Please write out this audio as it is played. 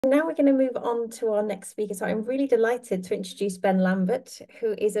now we're going to move on to our next speaker. So I'm really delighted to introduce Ben Lambert,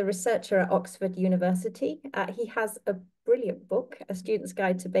 who is a researcher at Oxford University. He has a brilliant book, A Student's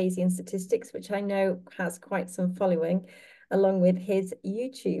Guide to Bayesian Statistics, which I know has quite some following, along with his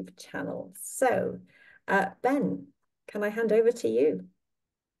YouTube channel. So, Ben, can I hand over to you?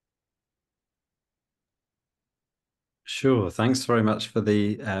 Sure. Thanks very much for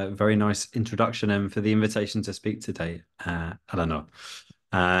the very nice introduction and for the invitation to speak today, Eleanor.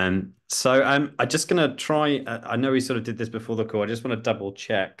 I'm just going to try. I know we sort of did this before the call. I just want to double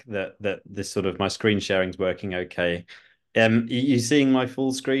check that this sort of my screen sharing is working okay. You seeing my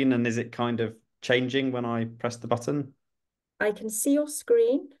full screen, and is it kind of changing when I press the button? I can see your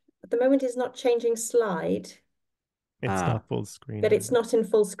screen. At the moment, it's not changing slide, It's not full screen but it's either. not in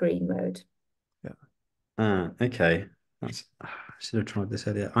full screen mode. Okay. I should have tried this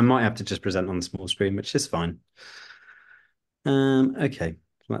earlier. I might have to just present on the small screen, which is fine. Okay,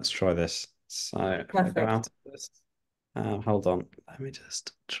 let's try this. So if I go Perfect. out of this, hold on, let me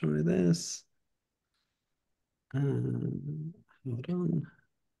just try this. Hold on.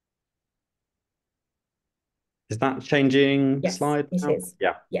 Is that changing Yes, slide it now? is.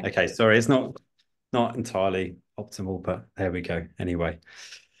 Yeah. Yeah. Okay, sorry, it's not entirely optimal, but there we go. Anyway.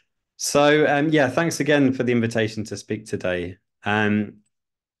 So yeah, thanks again for the invitation to speak today.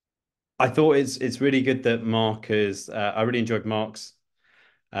 I thought it's really good that Mark is. I really enjoyed Mark's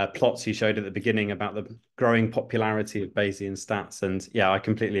plots he showed at the beginning about the growing popularity of Bayesian stats, and yeah, I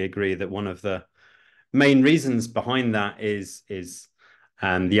completely agree that one of the main reasons behind that is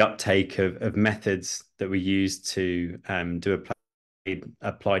the uptake of methods that we use to do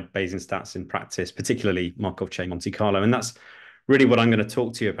applied Bayesian stats in practice, particularly Markov chain Monte Carlo, and that's really what I'm going to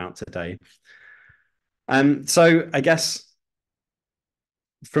talk to you about today. So I guess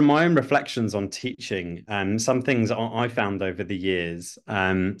from my own reflections on teaching, some things I found over the years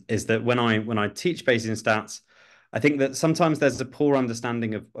is that when I teach Bayesian stats, I think that sometimes there's a poor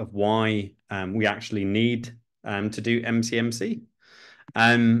understanding of why we actually need to do MCMC.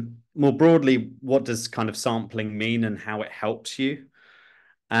 More broadly, what does kind of sampling mean and how it helps you?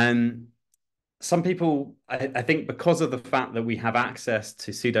 Some people, I think, because of the fact that we have access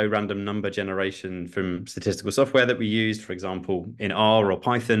to pseudo-random number generation from statistical software that we use, for example, in R or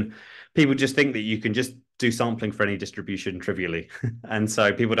Python, people just think that you can just do sampling for any distribution trivially. And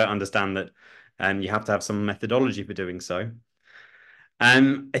so people don't understand that you have to have some methodology for doing so.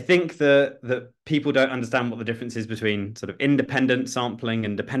 I think that people don't understand what the difference is between sort of independent sampling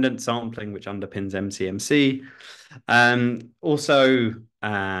and dependent sampling, which underpins MCMC. Also,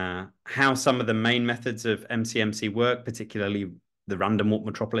 how some of the main methods of MCMC work, particularly the random walk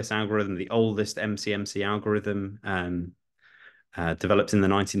metropolis algorithm, the oldest MCMC algorithm developed in the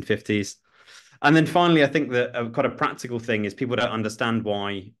 1950s. And then finally, I think that quite a practical thing is people don't understand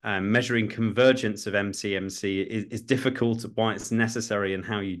why measuring convergence of MCMC is difficult, why it's necessary, and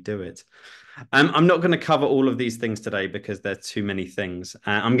how you do it. I'm not going to cover all of these things today because there are too many things.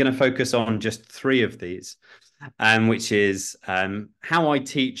 I'm going to focus on just three of these, which is how I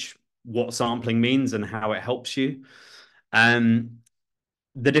teach what sampling means and how it helps you.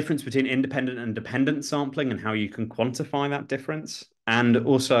 The difference between independent and dependent sampling and how you can quantify that difference, and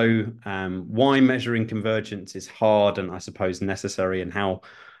also why measuring convergence is hard and I suppose necessary, and how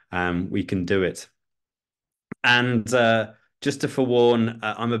we can do it. And just to forewarn,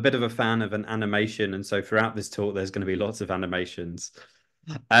 I'm a bit of a fan of an animation, and so throughout this talk, there's going to be lots of animations.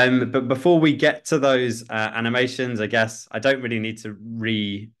 But before we get to those animations, I guess I don't really need to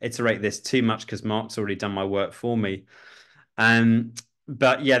reiterate this too much because Mark's already done my work for me.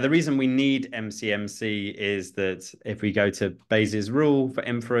 But yeah, the reason we need MCMC is that if we go to Bayes' rule for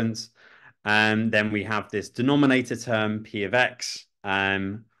inference, then we have this denominator term, P of X,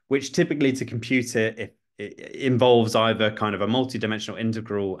 which typically to compute it involves either kind of a multidimensional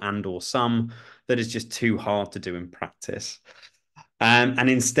integral and or sum that is just too hard to do in practice. And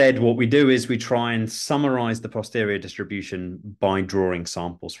instead, what we do is we try and summarize the posterior distribution by drawing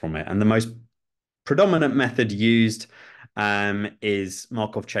samples from it. And the most predominant method used is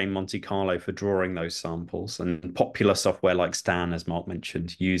Markov chain Monte Carlo for drawing those samples. And popular software like Stan, as Mark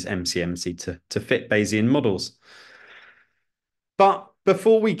mentioned, use MCMC to fit Bayesian models. But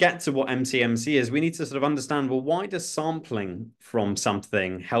before we get to what MCMC is, we need to sort of understand, well, why does sampling from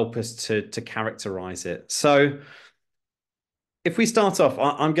something help us to characterize it? So if we start off,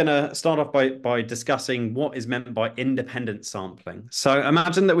 I'm going to start off by discussing what is meant by independent sampling. So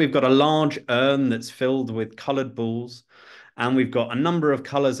imagine that we've got a large urn that's filled with colored balls, and we've got a number of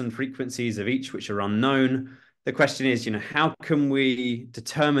colors and frequencies of each which are unknown. The question is, how can we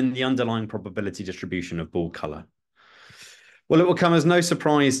determine the underlying probability distribution of ball color? Well, it will come as no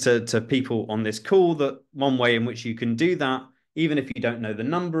surprise to people on this call that one way in which you can do that, even if you don't know the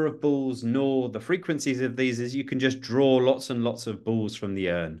number of balls nor the frequencies of these, is you can just draw lots and lots of balls from the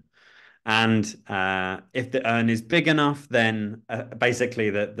urn. And if the urn is big enough, then basically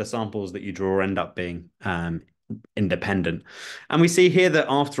the samples that you draw end up being independent. And we see here that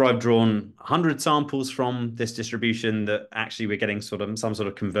after I've drawn 100 samples from this distribution, that actually we're getting some sort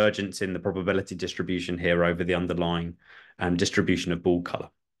of convergence in the probability distribution here over the underlying distribution of ball color.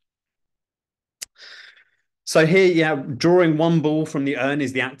 So here, yeah, drawing one ball from the urn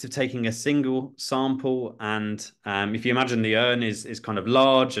is the act of taking a single sample. And if you imagine the urn is kind of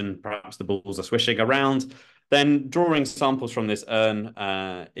large and perhaps the balls are swishing around, then drawing samples from this urn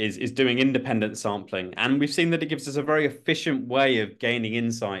is doing independent sampling. And we've seen that it gives us a very efficient way of gaining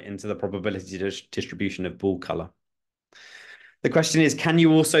insight into the probability distribution of ball color. The question is, can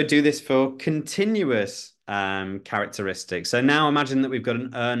you also do this for continuous characteristics? So now imagine that we've got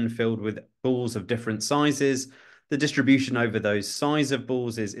an urn filled with balls of different sizes. The distribution over those size of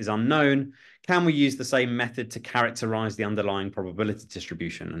balls is unknown. Can we use the same method to characterize the underlying probability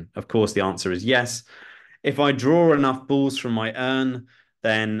distribution? And of course, the answer is yes. If I draw enough balls from my urn,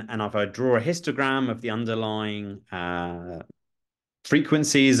 and if I draw a histogram of the underlying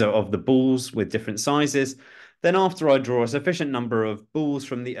frequencies of the balls with different sizes, then after I draw a sufficient number of balls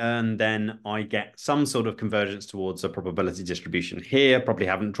from the urn, then I get some sort of convergence towards a probability distribution. Here, probably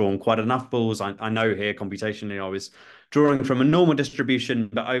haven't drawn quite enough balls. I know here computationally I was drawing from a normal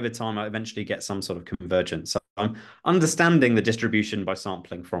distribution, but over time I eventually get some sort of convergence. So I'm understanding the distribution by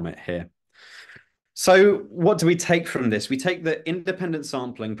sampling from it here. So what do we take from this? We take that independent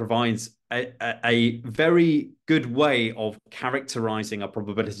sampling provides a very good way of characterizing a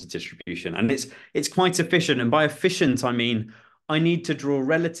probability distribution. And it's quite efficient. And by efficient, I mean, I need to draw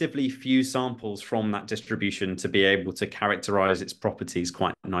relatively few samples from that distribution to be able to characterize its properties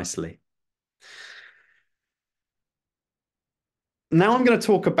quite nicely. Now I'm going to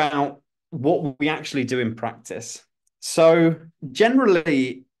talk about what we actually do in practice. So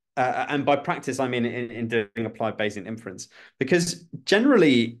generally, and by practice, I mean in doing applied Bayesian inference, because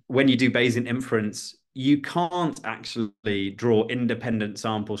generally when you do Bayesian inference, you can't actually draw independent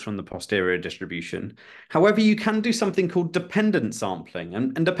samples from the posterior distribution. However, you can do something called dependent sampling.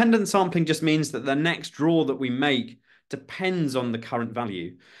 And dependent sampling just means that the next draw that we make depends on the current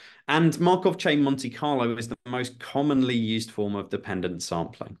value. And Markov chain Monte Carlo is the most commonly used form of dependent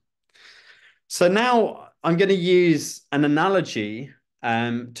sampling. So now I'm going to use an analogy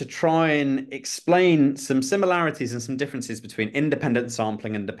to try and explain some similarities and some differences between independent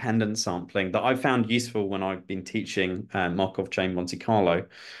sampling and dependent sampling that I've found useful when I've been teaching Markov chain Monte Carlo.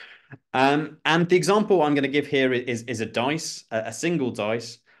 And the example I'm going to give here is a dice, a single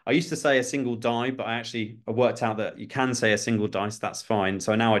dice. I used to say a single die, but I actually worked out that you can say a single dice. That's fine.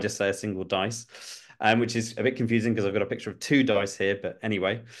 So now I just say a single dice, which is a bit confusing because I've got a picture of two dice here. But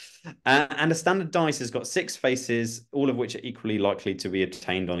anyway, and a standard dice has got 6 faces, all of which are equally likely to be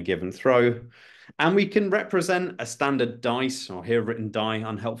obtained on a given throw. And we can represent a standard dice, or here written die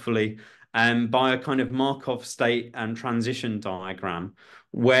unhelpfully, by a kind of Markov state and transition diagram,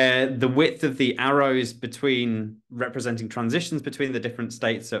 where the width of the arrows between representing transitions between the different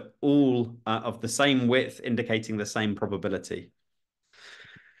states are all of the same width, indicating the same probability.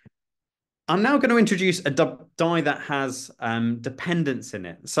 I'm now going to introduce a die that has dependence in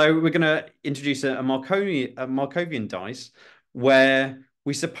it. So we're going to introduce a Markovian dice, where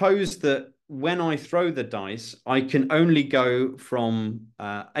we suppose that when I throw the dice, I can only go from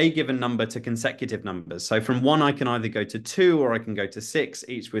a given number to consecutive numbers. So from 1, I can either go to 2 or I can go to 6,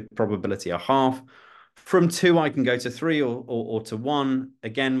 each with probability 1/2. From 2, I can go to 3 or to 1,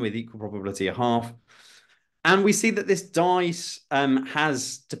 again with equal probability 1/2. And we see that this dice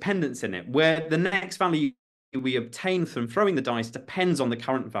has dependence in it, where the next value we obtain from throwing the dice depends on the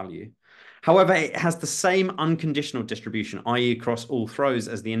current value. However, it has the same unconditional distribution, i.e. across all throws,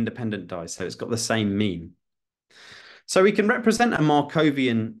 as the independent dice, so it's got the same mean. So we can represent a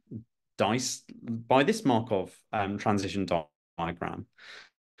Markovian dice by this Markov transition diagram.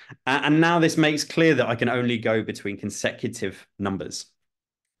 And now this makes clear that I can only go between consecutive numbers.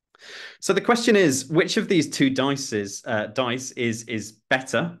 So the question is, which of these two dice is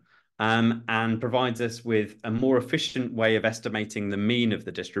better and provides us with a more efficient way of estimating the mean of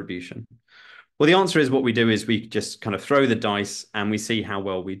the distribution? Well, the answer is what we do is we just kind of throw the dice and we see how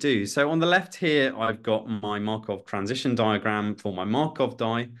well we do. So on the left here, I've got my Markov transition diagram for my Markov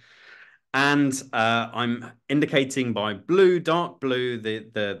die. And I'm indicating by blue, dark blue,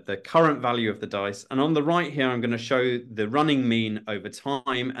 the current value of the dice. And on the right here, I'm going to show the running mean over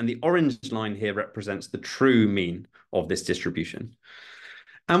time. And the orange line here represents the true mean of this distribution.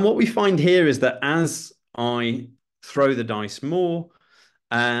 And what we find here is that as I throw the dice more,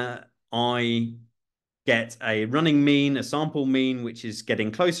 I get a running mean, a sample mean, which is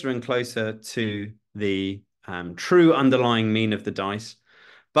getting closer and closer to the true underlying mean of the dice.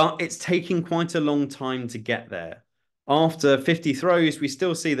 But it's taking quite a long time to get there. After 50 throws, we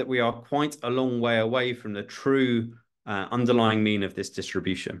still see that we are quite a long way away from the true underlying mean of this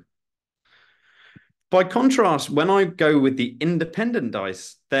distribution. By contrast, when I go with the independent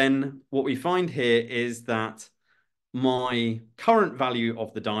dice, then what we find here is that my current value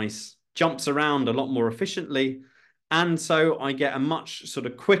of the dice jumps around a lot more efficiently. And so I get a much sort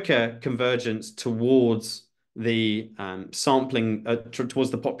of quicker convergence towards the sampling,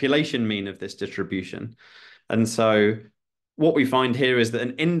 towards the population mean of this distribution. And so what we find here is that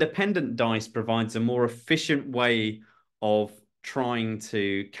an independent dice provides a more efficient way of trying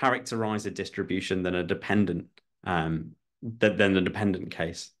to characterize a distribution than a dependent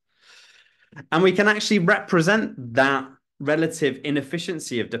case. And we can actually represent that relative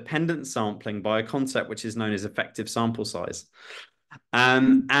inefficiency of dependent sampling by a concept which is known as effective sample size.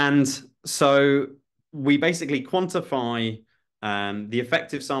 And so we basically quantify the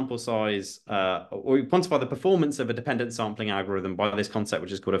effective sample size, or we quantify the performance of a dependent sampling algorithm by this concept,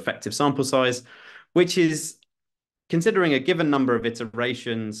 which is called effective sample size, which is considering a given number of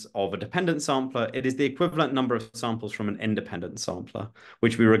iterations of a dependent sampler. It is the equivalent number of samples from an independent sampler,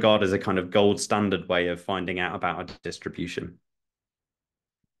 which we regard as a kind of gold standard way of finding out about a distribution.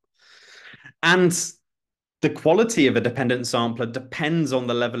 And the quality of a dependent sampler depends on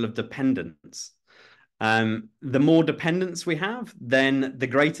the level of dependence. The more dependence we have, then the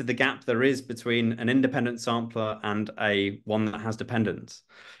greater the gap there is between an independent sampler and one that has dependence.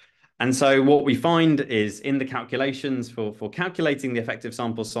 And so what we find is in the calculations for calculating the effective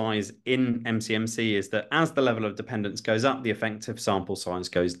sample size in MCMC is that as the level of dependence goes up, the effective sample size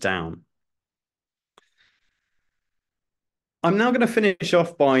goes down. I'm now going to finish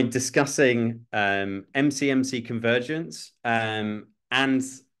off by discussing MCMC convergence. And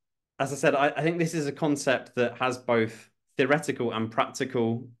as I said, I think this is a concept that has both theoretical and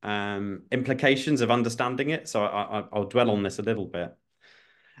practical implications of understanding it. So I'll dwell on this a little bit.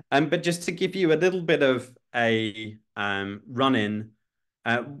 But just to give you a little bit of a run-in,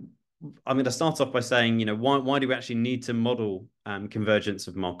 I'm going to start off by saying, why do we actually need to model convergence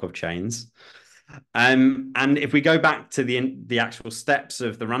of Markov chains? And if we go back to the actual steps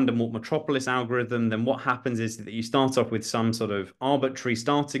of the random walk metropolis algorithm, then what happens is that you start off with some sort of arbitrary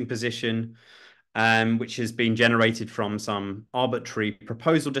starting position, which has been generated from some arbitrary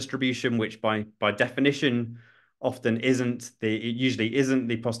proposal distribution, which by definition often usually isn't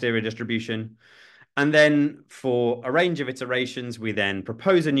the posterior distribution. And then for a range of iterations, we then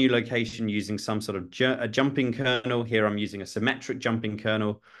propose a new location using some sort of a jumping kernel. Here I'm using a symmetric jumping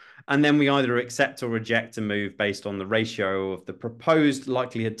kernel. And then we either accept or reject a move based on the ratio of the proposed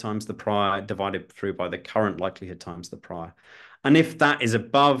likelihood times the prior divided through by the current likelihood times the prior. And if that is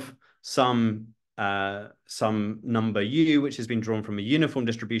above some number u, which has been drawn from a uniform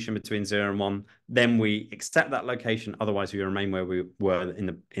distribution between 0 and 1, then we accept that location. Otherwise, we remain where we were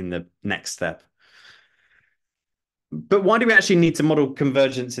in the next step. But why do we actually need to model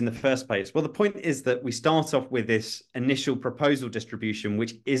convergence in the first place? Well, the point is that we start off with this initial proposal distribution,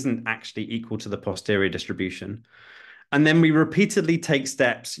 which isn't actually equal to the posterior distribution. And then we repeatedly take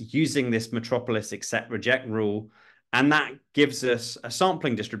steps using this metropolis accept reject rule. And that gives us a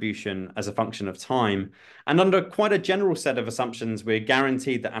sampling distribution as a function of time. And under quite a general set of assumptions, we're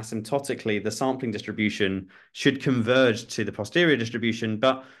guaranteed that asymptotically, the sampling distribution should converge to the posterior distribution.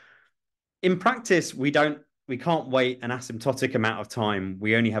 But in practice, we can't wait an asymptotic amount of time.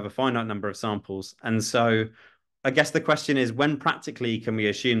 We only have a finite number of samples. And so I guess the question is, when practically can we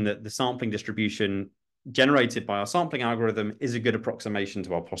assume that the sampling distribution generated by our sampling algorithm is a good approximation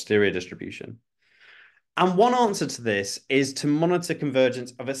to our posterior distribution? And one answer to this is to monitor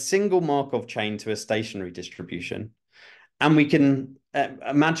convergence of a single Markov chain to a stationary distribution. And we can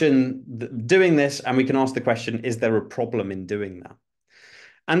imagine doing this, and we can ask the question, is there a problem in doing that?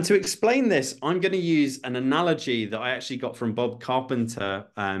 And to explain this, I'm going to use an analogy that I actually got from Bob Carpenter,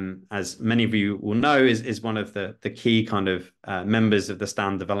 as many of you will know, is one of the key kind of members of the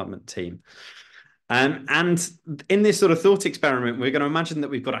STAN development team. And in this sort of thought experiment, we're going to imagine that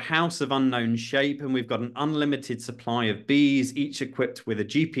we've got a house of unknown shape and we've got an unlimited supply of bees, each equipped with a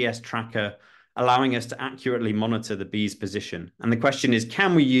GPS tracker allowing us to accurately monitor the bee's position. And the question is,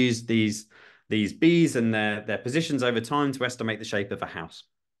 can we use these bees and their positions over time to estimate the shape of a house?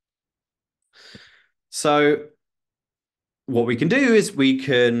 So what we can do is we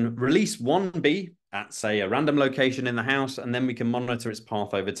can release one bee at, say, a random location in the house, and then we can monitor its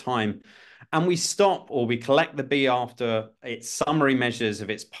path over time. And we stop or we collect the bee after its summary measures of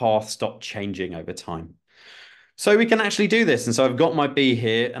its path stop changing over time. So we can actually do this. And so I've got my bee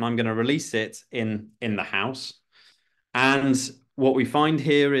here, and I'm going to release it in the house. And what we find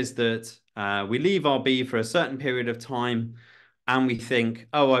here is that we leave our bee for a certain period of time, and we think,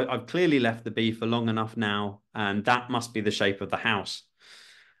 oh, I've clearly left the bee for long enough now, and that must be the shape of the house.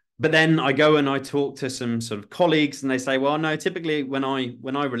 But then I go and I talk to some sort of colleagues, and they say, well, no, typically when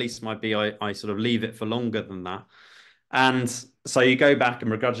I release my bee, I sort of leave it for longer than that. And so you go back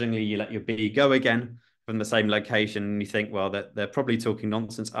and begrudgingly you let your bee go again from the same location, and you think, well, they're probably talking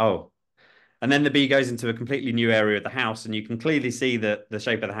nonsense. Oh, and then the bee goes into a completely new area of the house, and you can clearly see that the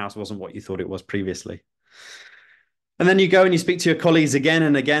shape of the house wasn't what you thought it was previously. And then you go and you speak to your colleagues again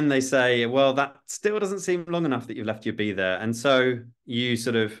and again. They say, well, that still doesn't seem long enough that you've left your bee there. And so you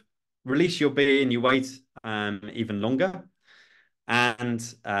sort of release your bee and you wait even longer. And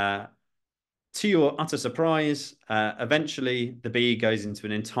to your utter surprise, eventually the bee goes into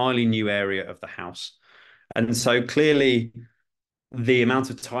an entirely new area of the house. And so clearly the amount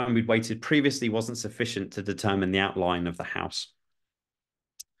of time we'd waited previously wasn't sufficient to determine the outline of the house.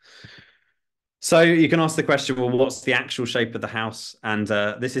 So you can ask the question, well, what's the actual shape of the house? And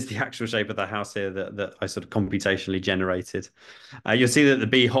this is the actual shape of the house here that I sort of computationally generated. You'll see that the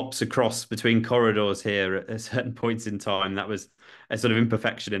bee hops across between corridors here at certain points in time. That was a sort of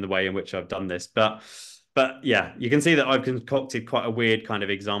imperfection in the way in which I've done this. But yeah, you can see that I've concocted quite a weird kind of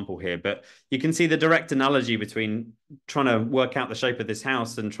example here. But you can see the direct analogy between trying to work out the shape of this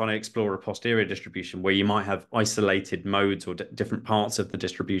house and trying to explore a posterior distribution where you might have isolated modes or different parts of the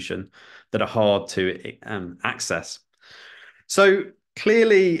distribution that are hard to access. So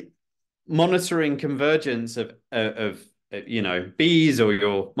clearly monitoring convergence of bees or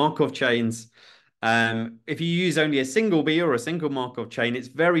your Markov chains, if you use only a single bee or a single Markov chain, it's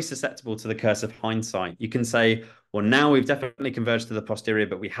very susceptible to the curse of hindsight. You can say, well, now we've definitely converged to the posterior,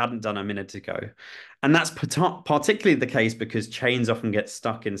 but we hadn't done a minute ago. And that's particularly the case because chains often get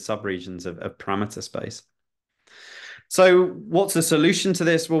stuck in subregions of parameter space. So what's the solution to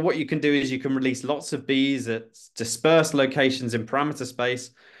this? Well, what you can do is you can release lots of bees at dispersed locations in parameter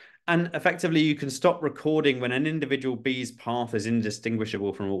space. And effectively, you can stop recording when an individual bee's path is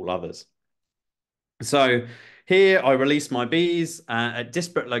indistinguishable from all others. So here I release my bees at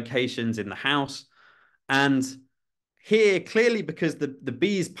disparate locations in the house. And here, clearly, because the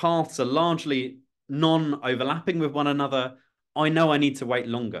bees' paths are largely non-overlapping with one another, I know I need to wait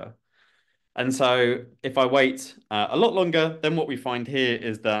longer. And so if I wait a lot longer, then what we find here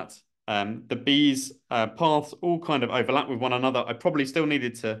is that the bees' paths all kind of overlap with one another. I probably still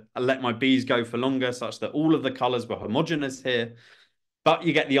needed to let my bees go for longer such that all of the colors were homogeneous here. But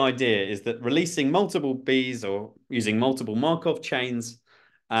you get the idea is that releasing multiple bees or using multiple Markov chains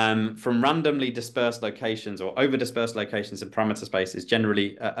from randomly dispersed locations or over dispersed locations in parameter space is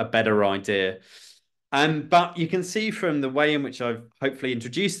generally a better idea. But you can see from the way in which I've hopefully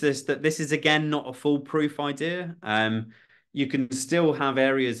introduced this that this is, again, not a foolproof idea. You can still have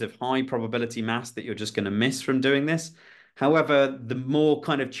areas of high probability mass that you're just going to miss from doing this. However, the more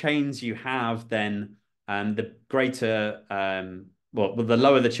kind of chains you have, then the greater, the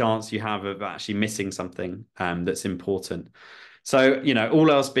lower the chance you have of actually missing something that's important. So, all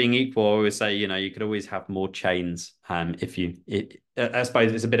else being equal, I always say, you could always have more chains I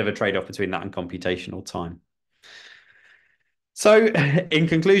suppose it's a bit of a trade-off between that and computational time. So in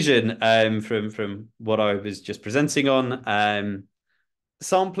conclusion, from what I was just presenting on,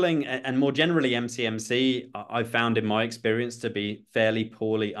 sampling and more generally MCMC, I found in my experience to be fairly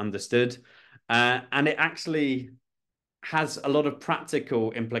poorly understood. And it actually has a lot of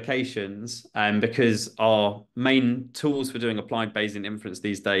practical implications because our main tools for doing applied Bayesian inference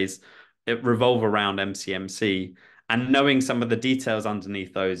these days revolve around MCMC. And knowing some of the details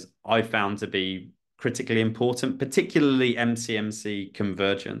underneath those, I found to be critically important, particularly MCMC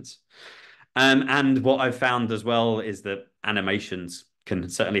convergence. And what I've found as well is that animations can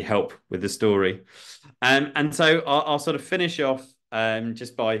certainly help with the story. And so I'll sort of finish off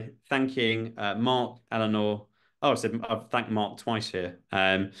just by thanking Mark, Eleanor. Oh, I've thanked Mark twice here,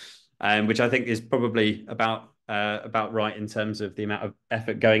 which I think is probably about right in terms of the amount of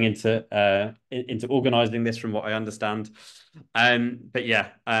effort going into organising this from what I understand. But yeah,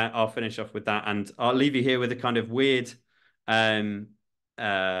 I'll finish off with that, and I'll leave you here with a kind of weird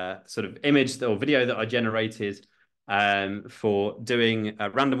sort of image or video that I generated for doing a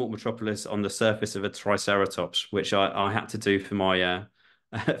random metropolis on the surface of a triceratops, which I had to do for my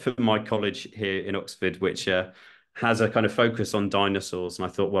for my college here in Oxford, which has a kind of focus on dinosaurs. And I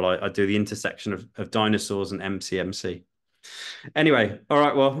thought, well, I do the intersection of dinosaurs and MCMC. Anyway, all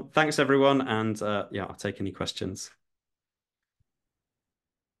right, well, thanks everyone. And yeah, I'll take any questions.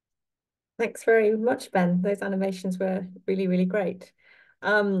 Thanks very much, Ben. Those animations were really, really great.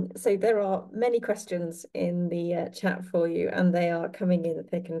 So there are many questions in the chat for you, and they are coming in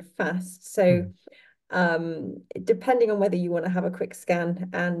thick and fast. So depending on whether you want to have a quick scan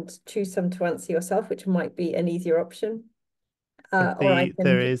and choose some to answer yourself, which might be an easier option, or I can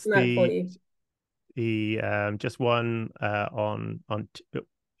there pick is them out for you. Just one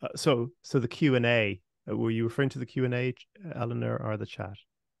so the Q&A. Were you referring to the Q&A, Eleanor, or the chat?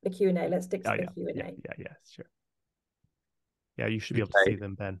 The Q&A. Let's stick to the Q&A. Yeah, sure. Yeah, you should be able to see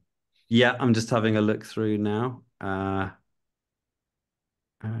them, Ben. Yeah, I'm just having a look through now.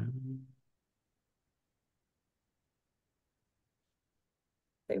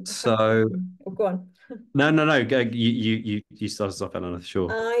 So go on. No. Go, you start us off, Eleanor, sure.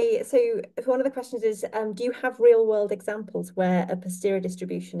 So one of the questions is, do you have real world examples where a posterior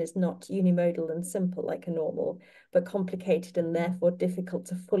distribution is not unimodal and simple like a normal, but complicated and therefore difficult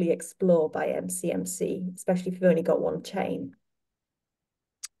to fully explore by MCMC, especially if you've only got one chain?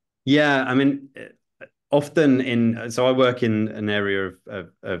 Yeah, I mean, often so I work in an area of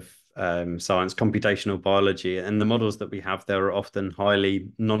science, computational biology, and the models that we have there are often highly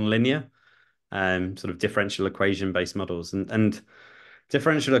nonlinear, sort of differential equation based models, and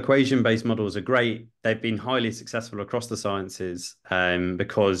differential equation based models are great. They've been highly successful across the sciences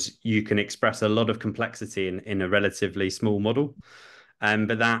because you can express a lot of complexity in a relatively small model.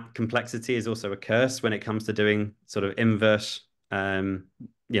 But that complexity is also a curse when it comes to doing sort of inverse,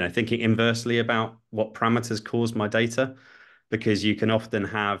 thinking inversely about what parameters cause my data, because you can often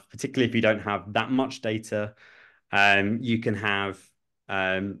have, particularly if you don't have that much data, you can have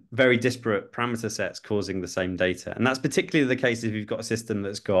very disparate parameter sets causing the same data. And that's particularly the case if you've got a system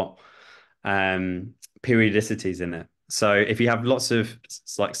that's got periodicities in it. So if you have lots of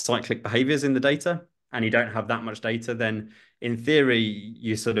like cyclic behaviors in the data and you don't have that much data, then in theory,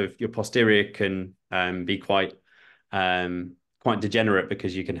 your posterior can be quite degenerate,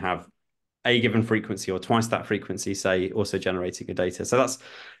 because you can have a given frequency or twice that frequency, say, also generating a data. So that's,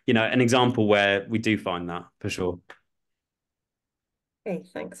 an example where we do find that for sure. Okay,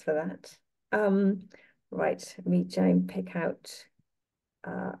 thanks for that. Right, let me try and pick out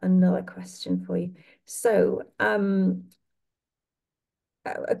another question for you. So a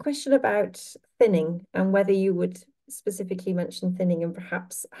question about thinning and whether you would specifically mention thinning and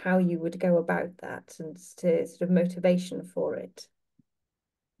perhaps how you would go about that and to sort of motivation for it.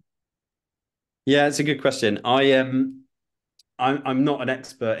 Yeah, it's a good question. I'm not an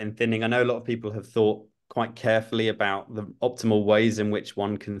expert in thinning. I know a lot of people have thought quite carefully about the optimal ways in which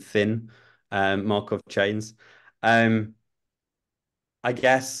one can thin Markov chains. I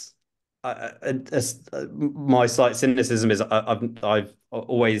guess my slight cynicism is I've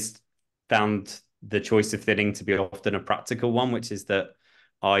always found the choice of thinning to be often a practical one, which is that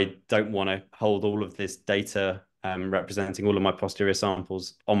I don't want to hold all of this data representing all of my posterior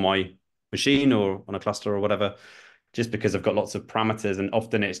samples on my machine or on a cluster or whatever, just because I've got lots of parameters, and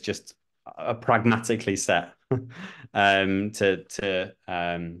often it's just pragmatically set to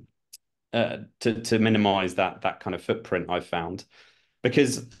minimize that kind of footprint I've found.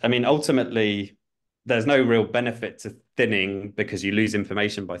 Because, I mean, ultimately, there's no real benefit to thinning because you lose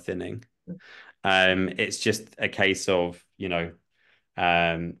information by thinning. It's just a case of, you don't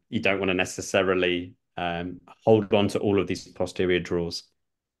want to necessarily hold on to all of these posterior draws.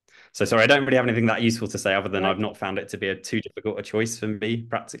 So sorry, I don't really have anything that useful to say other than I've not found it to be too difficult a choice for me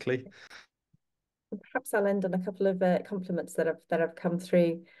practically. Perhaps I'll end on a couple of compliments that have come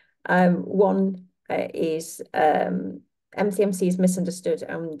through. One is MCMC is misunderstood,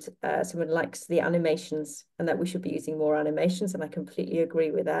 and someone likes the animations and that we should be using more animations, and I completely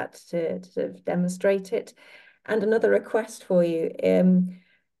agree with that to sort of demonstrate it. And another request for you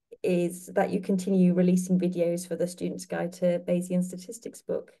is that you continue releasing videos for the Student's Guide to Bayesian Statistics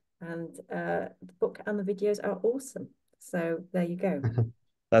book, and the book and the videos are awesome. So there you go.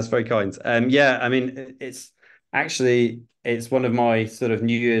 That's very kind. Yeah, I mean, it's one of my sort of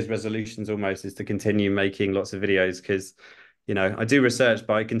New Year's resolutions almost, is to continue making lots of videos, because, I do research,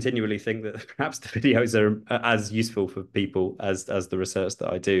 but I continually think that perhaps the videos are as useful for people as the research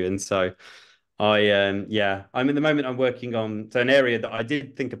that I do. And so I'm in the moment I'm working on an area that I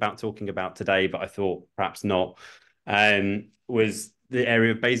did think about talking about today, but I thought perhaps not, was the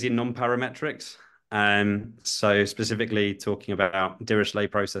area of Bayesian non-parametrics. So specifically talking about Dirichlet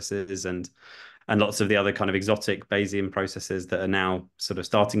processes and lots of the other kind of exotic Bayesian processes that are now sort of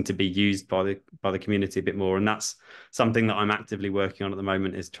starting to be used by the community a bit more. And that's something that I'm actively working on at the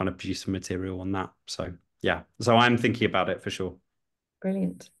moment, is trying to produce some material on that. So yeah, so I'm thinking about it for sure.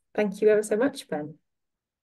 Brilliant. Thank you ever so much, Ben.